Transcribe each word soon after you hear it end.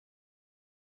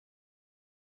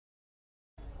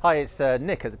Hi, it's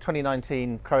Nick at the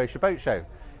 2019 Croatia Boat Show,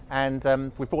 and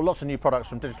we've brought lots of new products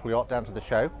from Digital Yacht down to the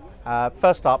show.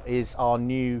 First up is our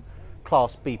new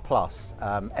Class B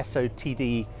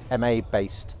SOTDMA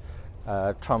based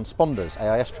transponders,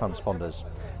 AIS transponders.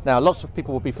 Now, lots of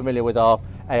people will be familiar with our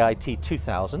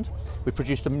AIT2500. We've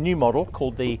produced a new model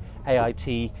called the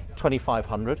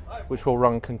AIT2500, which will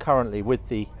run concurrently with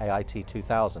the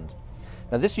AIT5000.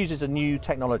 Now, this uses a new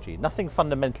technology. Nothing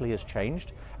fundamentally has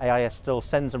changed. AIS still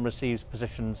sends and receives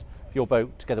positions for your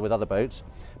boat together with other boats,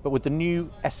 but with the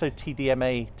new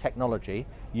SOTDMA technology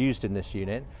used in this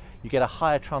unit, you get a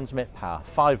higher transmit power,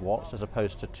 5 watts as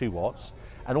opposed to 2 watts,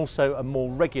 and also a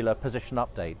more regular position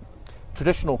update.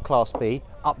 Traditional Class B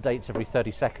updates every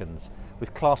 30 seconds.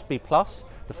 With Class B Plus,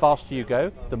 the faster you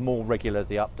go, the more regular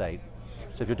the update.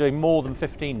 So if you're doing more than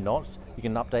 15 knots, you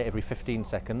can update every 15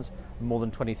 seconds. More than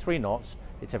 23 knots,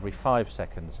 it's every 5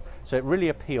 seconds. So it really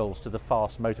appeals to the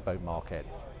fast motorboat market.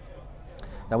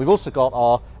 Now, we've also got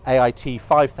our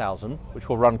AIT5000, which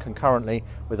will run concurrently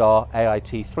with our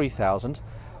AIT3000,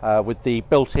 with the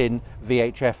built-in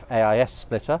VHF AIS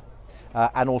splitter,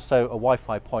 and also a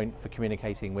Wi-Fi point for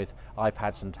communicating with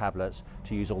iPads and tablets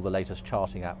to use all the latest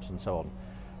charting apps and so on.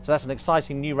 So that's an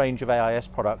exciting new range of AIS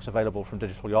products available from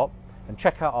Digital Yacht. And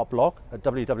check out our blog at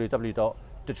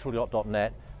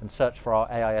www.digitalyacht.net and search for our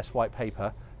AIS white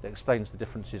paper that explains the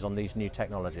differences on these new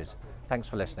technologies. Thanks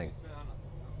for listening.